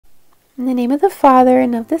In the name of the Father,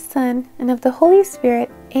 and of the Son, and of the Holy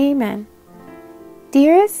Spirit. Amen.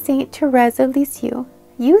 Dearest Saint Thérèse of Lisieux,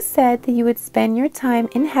 you said that you would spend your time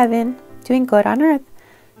in heaven doing good on earth.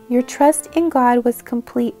 Your trust in God was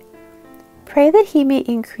complete. Pray that He may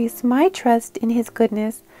increase my trust in His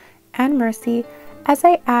goodness and mercy as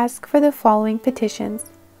I ask for the following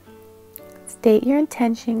petitions. State your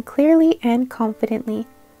intention clearly and confidently.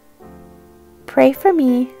 Pray for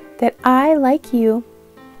me that I, like you,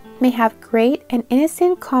 may have great and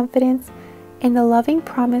innocent confidence in the loving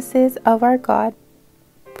promises of our God.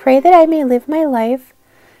 Pray that I may live my life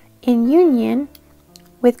in union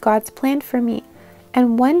with God's plan for me,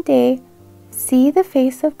 and one day see the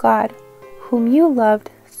face of God, whom you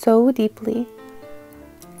loved so deeply.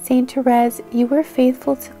 Saint Therese, you were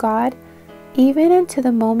faithful to God even unto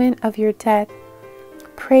the moment of your death.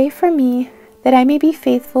 Pray for me that I may be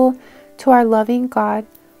faithful to our loving God.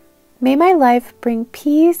 May my life bring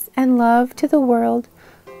peace and love to the world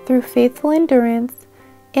through faithful endurance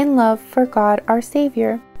in love for God our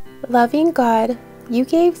Savior. Loving God, you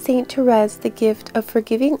gave Saint Therese the gift of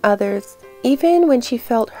forgiving others even when she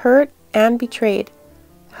felt hurt and betrayed.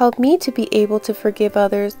 Help me to be able to forgive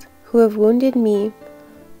others who have wounded me.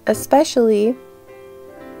 Especially,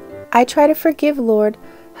 I try to forgive, Lord.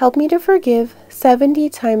 Help me to forgive 70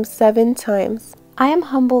 times 7 times. I am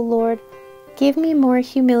humble, Lord. Give me more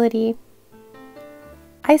humility.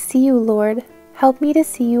 I see you, Lord. Help me to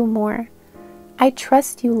see you more. I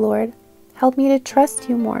trust you, Lord. Help me to trust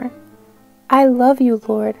you more. I love you,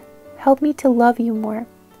 Lord. Help me to love you more.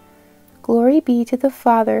 Glory be to the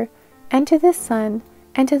Father, and to the Son,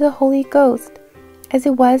 and to the Holy Ghost, as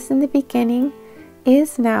it was in the beginning,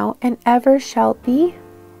 is now, and ever shall be,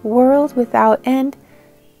 world without end.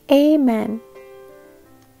 Amen.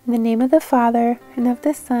 In the name of the Father, and of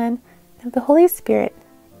the Son, and of the Holy Spirit.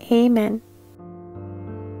 Amen.